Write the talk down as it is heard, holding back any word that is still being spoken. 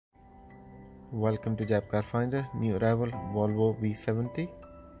Welcome to Jap Car Finder. New arrival Volvo V70.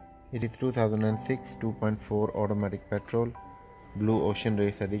 It is 2006 2.4 automatic petrol, Blue Ocean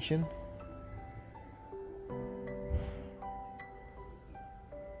Race Edition.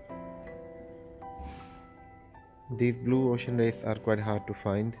 These Blue Ocean Race are quite hard to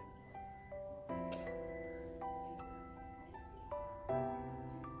find.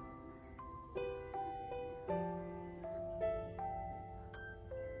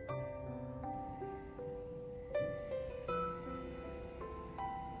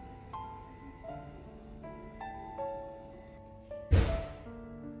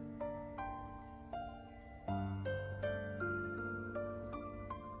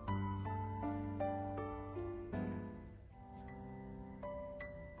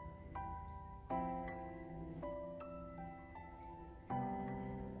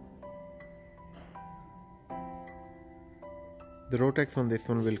 The road tax on this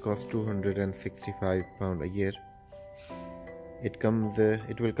one will cost £265 a year. It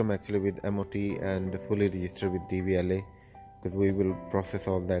will come actually with MOT and fully registered with DVLA, because we will process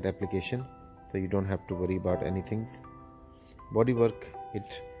all that application, so you don't have to worry about anything. Bodywork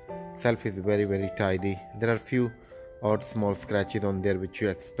itself is very tidy. There are few odd small scratches on there which you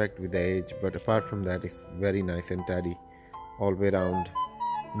expect with the age, but apart from that it's very nice and tidy all way around.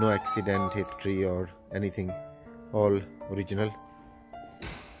 No accident history or anything, all original.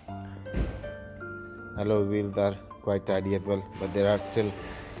 Alloy wheels are quite tidy as well, but there are still,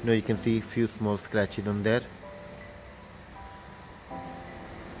 you can see few small scratches on there.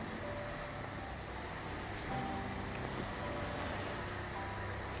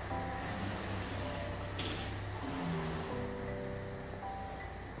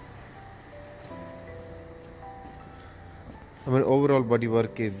 Overall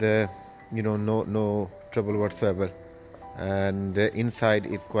bodywork is no trouble whatsoever, and inside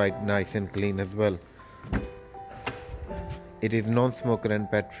is quite nice and clean as well. It is non-smoker and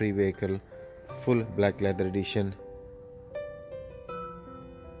pet-free vehicle, full black leather edition.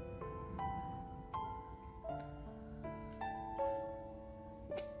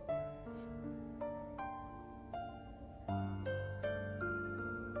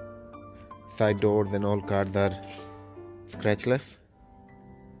 Side doors and all cards are scratchless.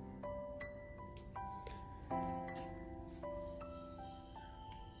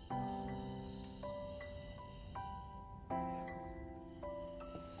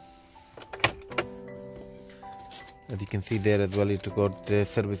 As you can see there as well, it got a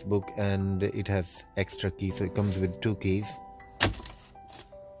service book and it has extra keys, so it comes with 2 keys.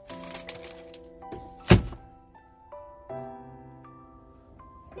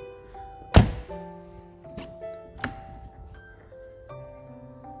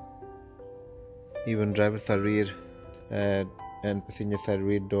 Even driver side rear and passenger side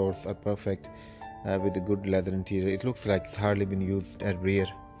rear doors are perfect with a good leather interior. It looks like it's hardly been used at rear.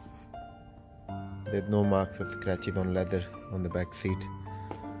 There's no marks or scratches on leather on the back seat.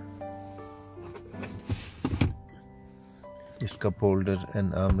 Just cup holder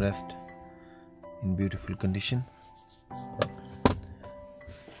and armrest in beautiful condition.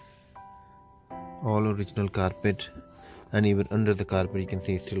 All original carpet, and even under the carpet you can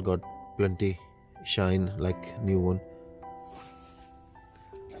see it's still got plenty shine like new one.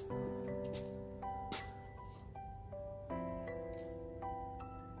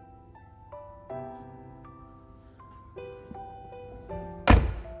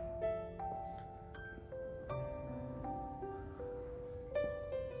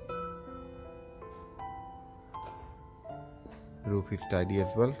 Roof is tidy as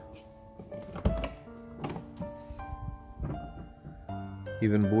well.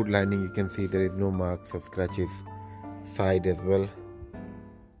 Even boot lining, you can see there is no marks or scratches. Side as well.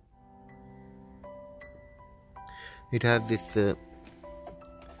 It has this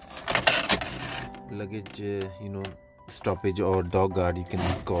luggage stoppage or dog guard, you can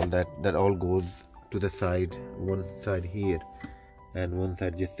call that all goes to the side. One side here and one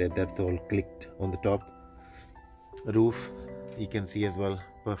side just there. That's all clicked on the top. Roof, you can see as well,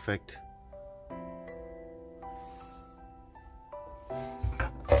 perfect.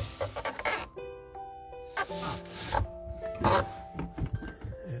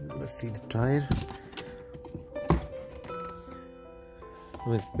 And let's see the tire.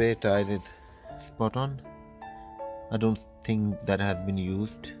 With spare tire is spot on. I don't think that has been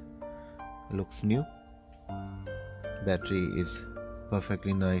used. It looks new. Battery is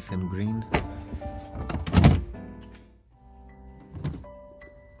perfectly nice and green.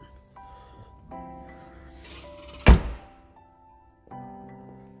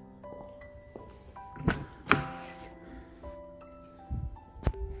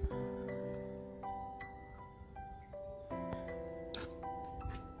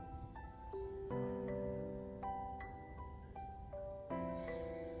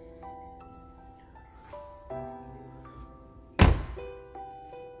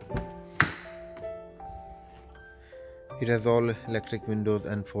 It has all electric windows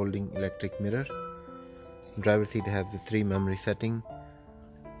and folding electric mirror. Driver seat has the 3 memory setting.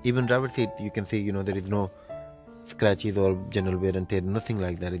 Even driver seat, you can see, there is no scratches or general wear and tear, nothing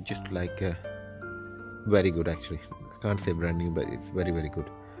like that. It's just like very good actually. I can't say brand new, but it's very, very good.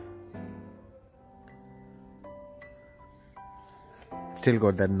 Still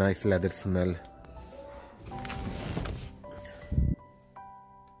got that nice leather smell.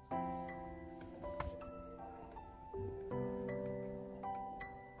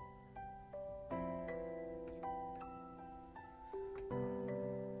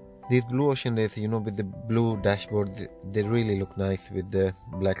 These blue ocean rays, with the blue dashboard, they really look nice with the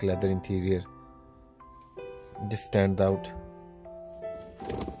black leather interior. Just stands out.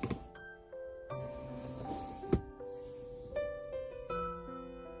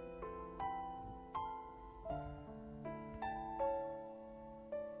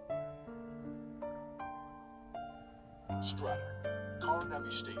 Strata, car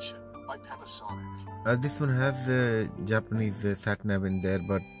navigation by Panasonic. This one has Japanese sat nav in there,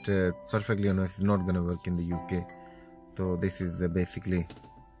 but perfectly honest, it's not gonna work in the UK. So this is basically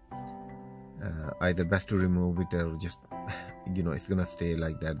either best to remove it or just it's gonna stay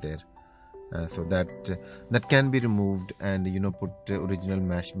like that there. So that can be removed and put original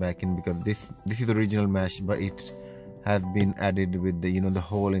mesh back in, because this is original mesh, but it has been added with the the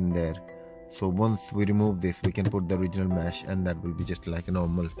hole in there. So once we remove this, we can put the original mesh, and that will be just like a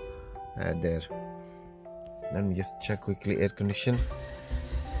normal there. Let me just check quickly. Air condition.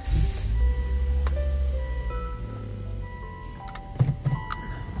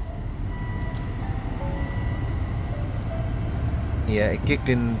 Yeah, it kicked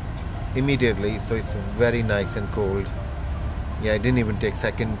in immediately, so it's very nice and cold. Yeah, it didn't even take a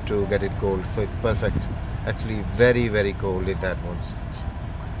second to get it cold, so it's perfect. Actually, very, very cold is that one.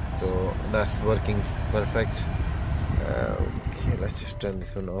 So that's working perfect. Okay, let's just turn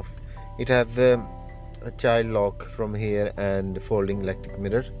this one off. It has a child lock from here and folding electric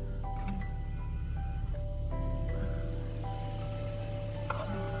mirror.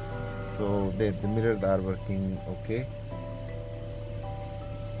 So the mirrors are working okay.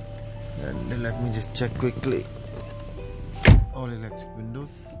 And let me just check quickly. All electric windows.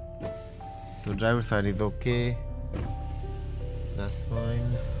 So driver side is okay. That's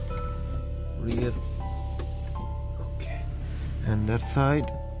fine. Rear. Okay. And that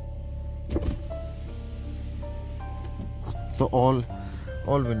side. So all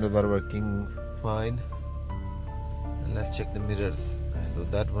windows are working fine. And let's check the mirrors. So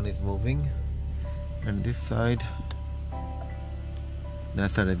that one is moving. And this side.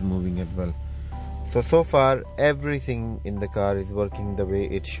 That side is moving as well. So far everything in the car is working the way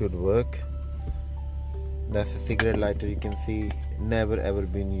it should work. That's a cigarette lighter, you can see, never ever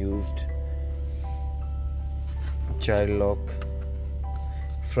been used. Child lock.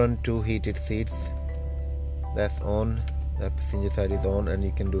 Front 2 heated seats. That's on. The passenger side is on, and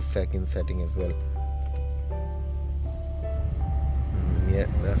you can do second setting as well. Yeah,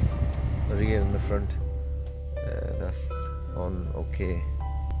 that's rear and the front. That's on okay.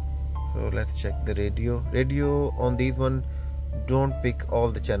 So let's check the radio on these one don't pick all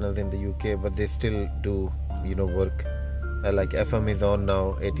the channels in the UK, but they still do work. Like FM is on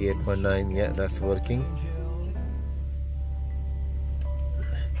now, 88.9. yeah, that's working.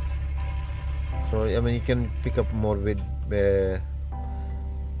 So I mean, you can pick up more with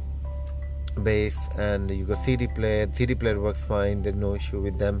bass, and you got CD player works fine, there's no issue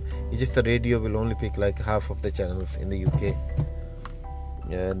with them. It's just the radio will only pick like half of the channels in the UK.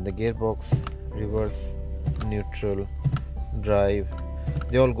 And the gearbox, reverse, neutral, drive,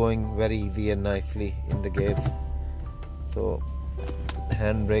 they're all going very easy and nicely in the gears. So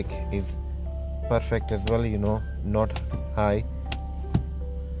handbrake is perfect as well, not high.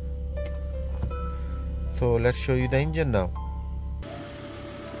 So let's show you the engine now.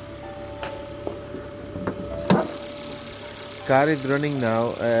 Car is running now.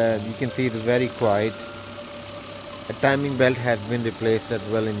 You can see it's very quiet. A timing belt has been replaced as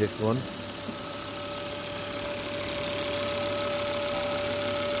well in this one.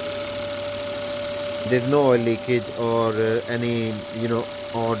 There's no oil leakage or any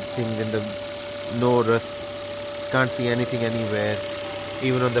odd things in the, no rust, can't see anything anywhere.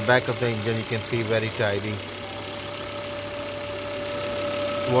 Even on the back of the engine you can see very tidy.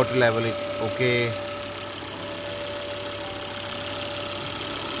 Water level is okay.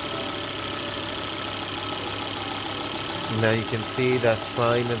 Now you can see that's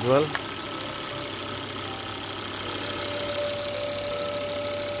fine as well.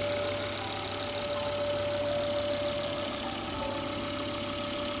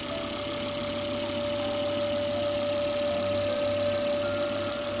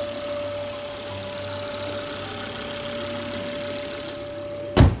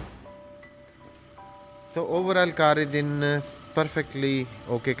 So overall car is in perfectly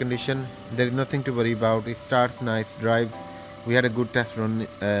okay condition. There is nothing to worry about. It starts nice, drives. We had a good test run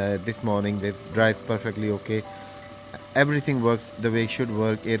this morning. This drives perfectly okay. Everything works the way it should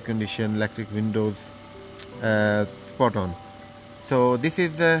work. Air condition, electric windows, spot on. So this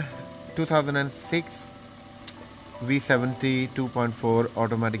is the 2006 V70 2.4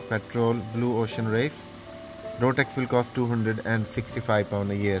 automatic petrol Blue Ocean Race. Road tax will cost £265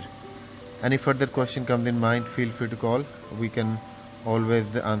 a year. Any further question comes in mind, feel free to call. We can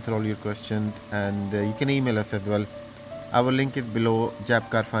always answer all your questions, and you can email us as well. Our link is below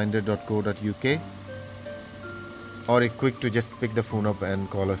japcarfinder.co.uk, or it's quick to just pick the phone up and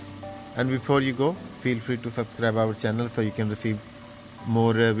call us. And before you go, feel free to subscribe our channel so you can receive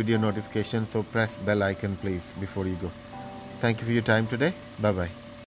more video notifications. So press bell icon please before you go. Thank you for your time today. Bye bye.